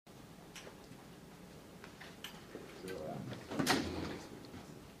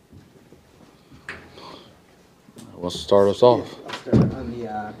wants to start us off? I'll start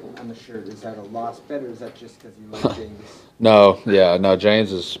on the shirt. Is that a lost bet, or is that just because you like James? No, yeah, no. James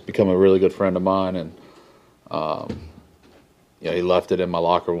has become a really good friend of mine, and he left it in my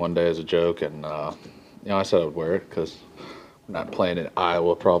locker one day as a joke, and I said I would wear it because we're not playing in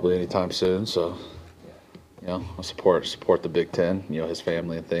Iowa probably anytime soon. So, I support the Big Ten, his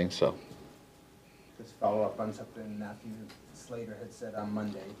family and things. So, Just follow up on something Matthew Slater had said on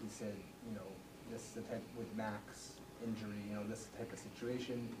Monday. He said, this is the type with Max injury, this is the type of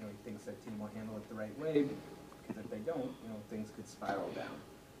situation. He thinks that team will handle it the right way, because if they don't, things could spiral down.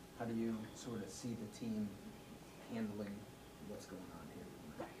 How do you sort of see the team handling what's going on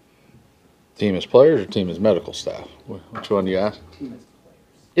here? team as players or team as medical staff? Which one do you ask? Team as players.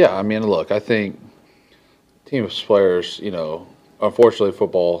 Yeah, I mean, look, I think team as players, unfortunately,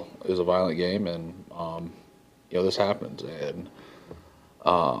 football is a violent game, and this happens, and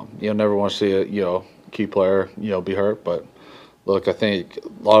never want to see a key player be hurt. But look, I think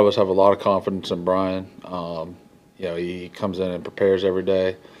a lot of us have a lot of confidence in Brian. He comes in and prepares every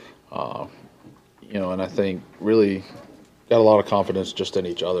day, and I think really got a lot of confidence just in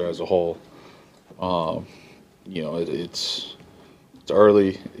each other as a whole. It's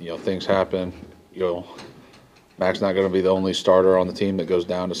early. Things happen. Mac's not going to be the only starter on the team that goes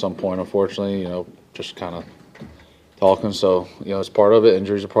down at some point, unfortunately. Just kind of talking. So, it's part of it.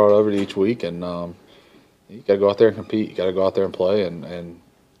 Injuries are part of it each week, and you got to go out there and compete. You got to go out there and play. And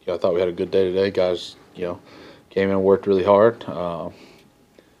I thought we had a good day today. Guys, came in and worked really hard.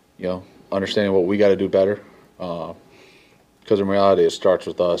 Understanding what we got to do better. Because in reality, it starts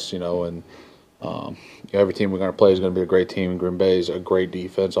with us. And every team we're going to play is going to be a great team. Green Bay is a great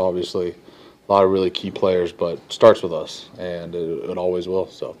defense, obviously. A lot of really key players, but it starts with us, and it always will.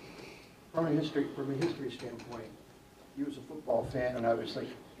 So, from a history standpoint, you as a football fan, and obviously,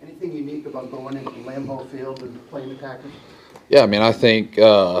 anything unique about going into Lambeau Field and playing the Packers? Yeah, I mean, I think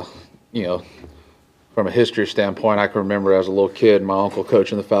from a history standpoint, I can remember as a little kid, my uncle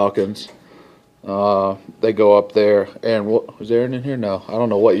coaching the Falcons. They go up there, and was Aaron in here? No, I don't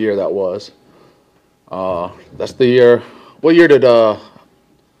know what year that was. That's the year. What year did?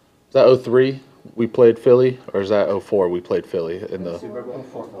 Is that 03 we played Philly, or is that 04 we played Philly in the Super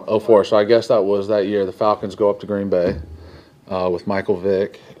Bowl 04? So I guess that was that year. The Falcons go up to Green Bay with Michael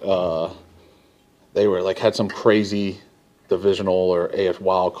Vick. They were had some crazy divisional or AF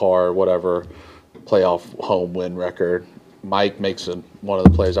wild card, whatever, playoff home win record. Mike makes one of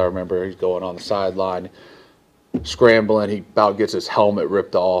the plays I remember. He's going on the sideline, scrambling. He about gets his helmet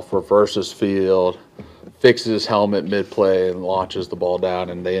ripped off, reverses field, fixes his helmet mid-play, and launches the ball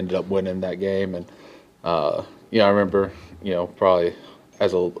down, and they ended up winning that game. And I remember, probably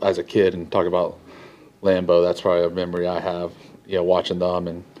as a kid, and talk about Lambeau, that's probably a memory I have, watching them.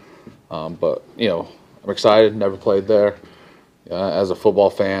 And but I'm excited. Never played there. As a football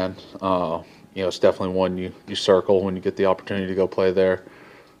fan, it's definitely one you circle when you get the opportunity to go play there.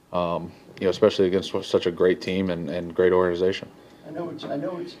 Especially against such a great team and great organization. I know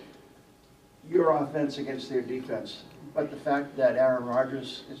it's your offense against their defense, but the fact that Aaron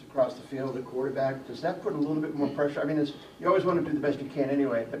Rodgers is across the field, the quarterback, does that put a little bit more pressure? I mean, you always want to do the best you can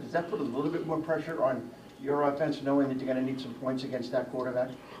anyway, but does that put a little bit more pressure on your offense, knowing that you're going to need some points against that quarterback?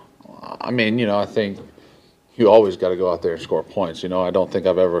 I mean, I think you always got to go out there and score points. I don't think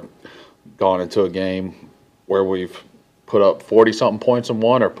I've ever gone into a game where we've put up 40-something points in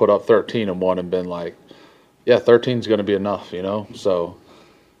one or put up 13 in one and been like, yeah, 13 is going to be enough, So,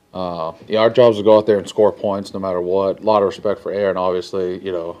 our job is to go out there and score points no matter what. A lot of respect for Aaron, obviously.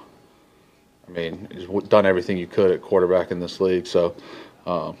 I mean, he's done everything you could at quarterback in this league. So,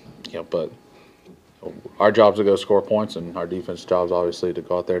 but our job is to go score points, and our defense job is obviously to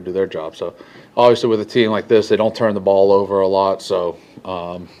go out there and do their job. So, obviously, with a team like this, they don't turn the ball over a lot. So,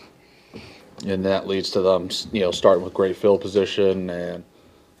 and that leads to them, starting with great field position, and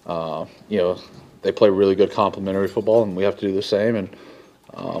they play really good complementary football, and we have to do the same. And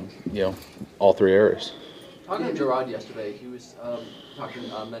all three areas. Talking to Gerard yesterday, he was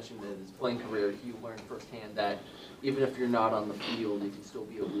mentioned in his playing career, he learned firsthand that even if you're not on the field, you can still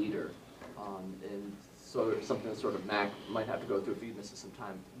be a leader. And so something that sort of Mac might have to go through if he misses some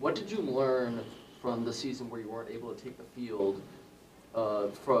time. What did you learn from the season where you weren't able to take the field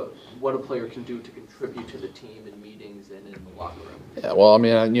for what a player can do to contribute to the team in meetings and in the locker room? Yeah, well, I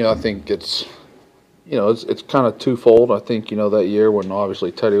mean, I think it's kind of twofold. I think, that year when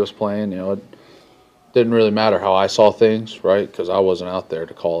obviously Teddy was playing, it didn't really matter how I saw things, right? Because I wasn't out there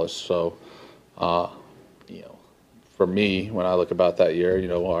to call us. So, for me, when I look about that year,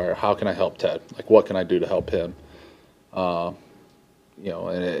 how can I help Ted? What can I do to help him? you know,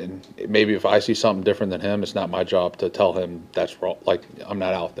 and maybe if I see something different than him, it's not my job to tell him that's wrong. Like, I'm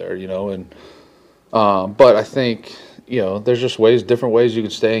not out there, you know, and but I think, you know, there's just different ways you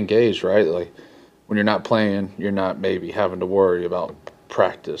can stay engaged, right? Like when you're not playing, you're not maybe having to worry about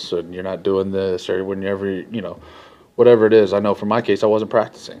practice, and you're not doing this, or whenever, you know, whatever it is. I know for my case, I wasn't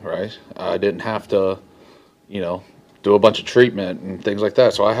practicing, right? I didn't have to, you know, do a bunch of treatment and things like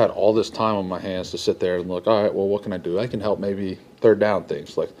that. So I had all this time on my hands to sit there and look, all right, well, what can I do? I can help maybe third down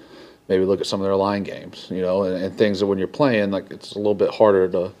things, like maybe look at some of their line games, you know, and things that when you're playing, like it's a little bit harder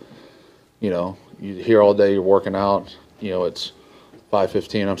to, you know, you hear all day you're working out, you know, it's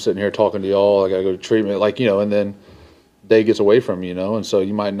 5:15, I'm sitting here talking to y'all, I got to go to treatment, like, you know, and then day gets away from you, you know, and so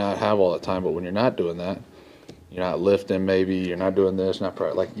you might not have all that time, but when you're not doing that, you're not lifting, maybe you're not doing this,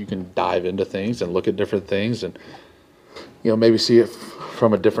 like you can dive into things and look at different things and, you know, maybe see it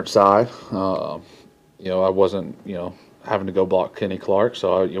from a different side. You know, I wasn't, you know, having to go block Kenny Clark,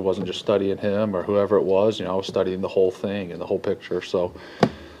 so it wasn't just studying him or whoever it was. You know, I was studying the whole thing and the whole picture. So I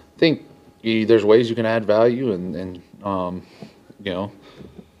think there's ways you can add value, and you know,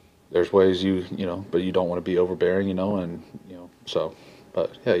 there's ways you know, but you don't want to be overbearing, you know, and you know, so.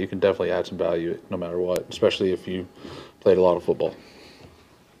 But yeah, you can definitely add some value no matter what, especially if you played a lot of football.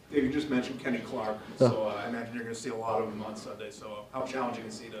 Dave, you just mentioned Kenny Clark, so I imagine you're going to see a lot of him on Sunday. So how challenging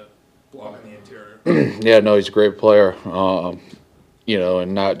is he to block in the interior? Yeah, no, he's a great player. You know,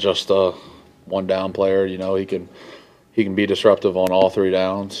 and not just a one down player. You know, he can be disruptive on all three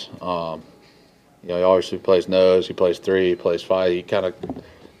downs. You know, he obviously plays nose, he plays three, he plays five. He kind of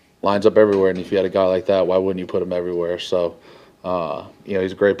lines up everywhere. And if you had a guy like that, why wouldn't you put him everywhere? So, you know,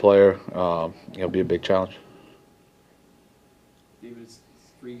 he's a great player. He'll be a big challenge. David, it's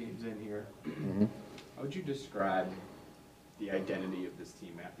 3 games in here. Mm-hmm. How would you describe the identity of this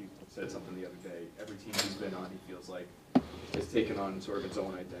team? Matthew said something the other day. Every team he's been on, he feels like has taken on sort of its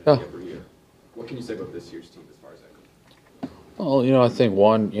own identity every year. What can you say about this year's team as far as that goes? Well, you know, I think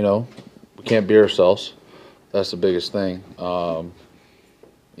one, you know, we can't be ourselves. That's the biggest thing.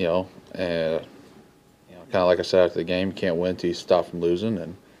 You know, and you know, kind of like I said after the game, you can't win till you stop from losing,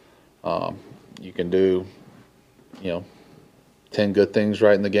 and you can do, you know, 10 good things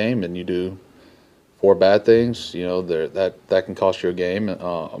right in the game, and you do 4 bad things, you know, that can cost you a game.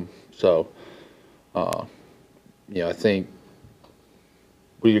 So, you know, I think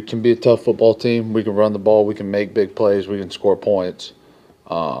we can be a tough football team. We can run the ball. We can make big plays. We can score points.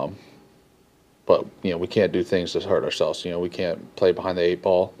 But, you know, we can't do things to hurt ourselves. You know, we can't play behind the 8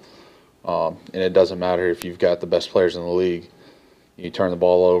 ball. And it doesn't matter if you've got the best players in the league. You turn the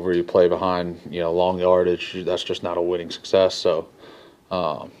ball over, you play behind, you know, long yardage. That's just not a winning success. So,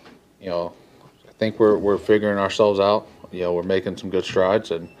 you know, I think we're figuring ourselves out. You know, we're making some good strides.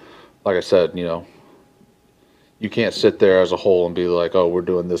 And like I said, you know, you can't sit there as a whole and be like, oh, we're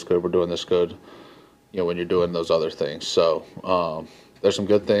doing this good, you know, when you're doing those other things. So there's some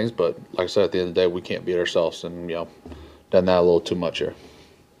good things, but like I said, at the end of the day, we can't beat ourselves, and, you know, done that a little too much here.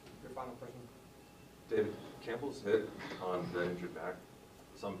 Your final question? David, Campbell's hit on the injured back.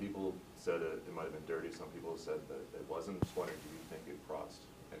 Some people said it might have been dirty. Some people said that it wasn't. Just wondering, do you think it crossed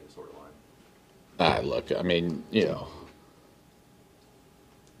any sort of line? Look, I mean, you know,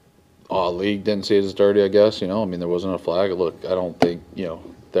 all league didn't see it as dirty, I guess. You know, I mean, there wasn't a flag. Look, I don't think, you know,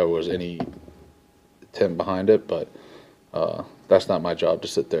 there was any intent behind it, but that's not my job to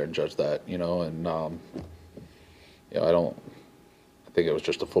sit there and judge that, you know. And you know, I think it was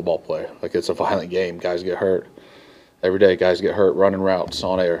just a football play. Like, it's a violent game. Guys get hurt every day. Guys get hurt running routes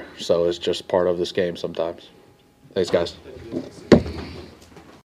on air. So it's just part of this game sometimes. Thanks, guys.